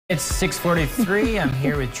It's 6:43. I'm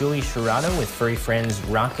here with Julie Sherrano with Furry Friends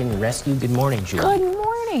Rock and Rescue. Good morning, Julie. Good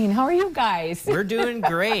morning. How are you guys? We're doing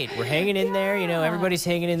great. We're hanging in there. You know, everybody's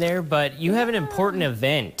hanging in there. But you have an important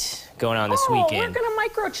event going on this weekend. We're going to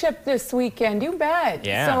microchip this weekend. You bet.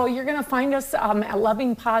 Yeah. So you're going to find us at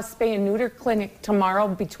Loving Paws Spay and Neuter Clinic tomorrow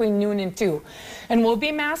between noon and 2. And we'll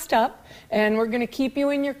be masked up. And we're going to keep you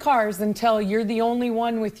in your cars until you're the only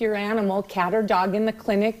one with your animal, cat or dog, in the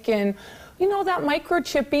clinic. And you know that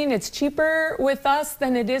microchipping, it's cheaper with us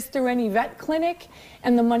than it is through any vet clinic,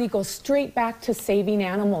 and the money goes straight back to saving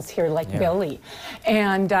animals here like Billy.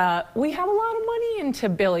 And we have a lot of money into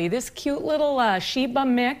Billy. This cute little Shiba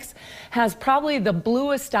mix has probably the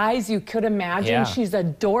bluest eyes you could imagine. Yeah. She's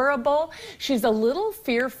adorable. She's a little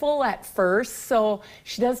fearful at first, so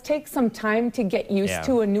she does take some time to get used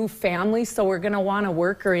to a new family, so we're going to want to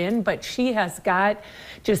work her in, but she has got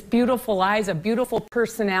just beautiful eyes, a beautiful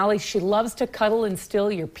personality. She loves to cuddle and steal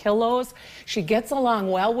your pillows. She gets along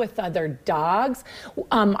well with other dogs.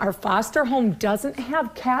 Our foster home doesn't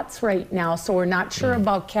have cats right now, so we're not sure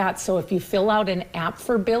about cats. So if you fill out an app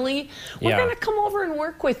for Billy, we're going to come over and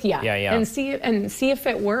work with you and see if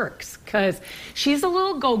it works, because she's a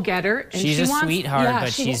little go-getter. She's a sweetheart,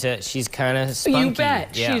 but she's kind of spunky. You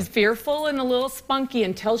bet. She's fearful and a little spunky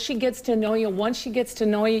until she gets to know you. Once she gets to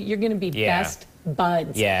know you, you're going to be best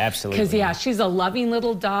buds. Yeah, absolutely. Because, she's a loving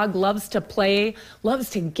little dog, loves to play, loves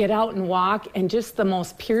to get out and walk, and just the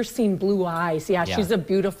most piercing blue eyes. She's a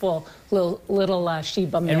beautiful little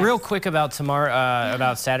Shiba mix. And real quick about tomorrow,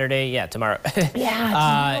 about Saturday. Tomorrow.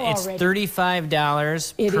 It's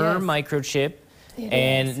 $35 per microchip.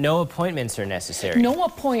 And no appointments are necessary. No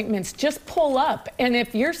appointments, just pull up. And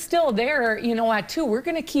if you're still there, at 2, we're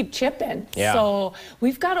going to keep chipping. So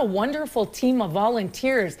we've got a wonderful team of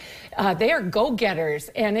volunteers. They are go-getters,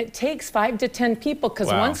 and it takes 5 to 10 people, because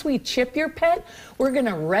once we chip your pet, we're going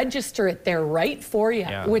to register it there right for you,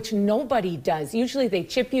 which nobody does. Usually they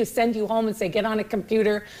chip you, send you home, and say, get on a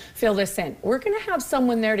computer, fill this in. We're going to have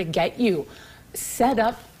someone there to get you set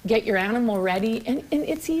up, get your animal ready, and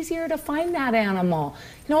it's easier to find that animal.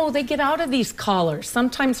 They get out of these collars,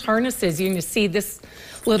 sometimes harnesses. You can see this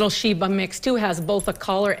little Shiba mix too has both a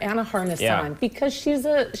collar and a harness on, because she's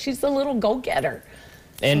a little go-getter.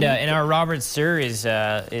 And our Robert Sir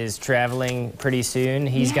is traveling pretty soon.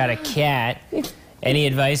 He's got a cat. Any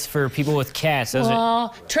advice for people with cats?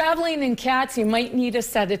 Traveling in cats, you might need a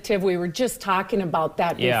sedative. We were just talking about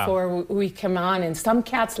that before we come on. And some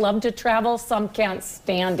cats love to travel, some can't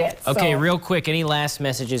stand it. Okay, real quick, any last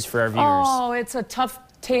messages for our viewers? Oh, it's a tough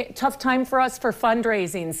time for us for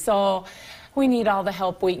fundraising. So we need all the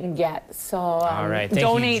help we can get. So all right.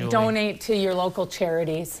 Thank you, donate to your local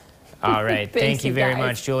charities. All right. Thank you very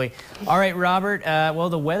much, Julie. All right, Robert. Well,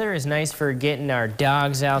 the weather is nice for getting our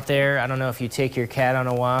dogs out there. I don't know if you take your cat on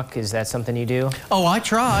a walk. Is that something you do? Oh, I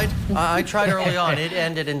tried. I tried early on. It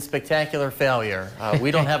ended in spectacular failure. We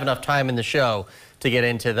don't have enough time in the show to get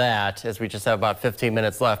into that, as we just have about 15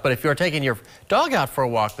 minutes left. But if you're taking your dog out for a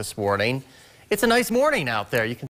walk this morning, it's a nice morning out there. You can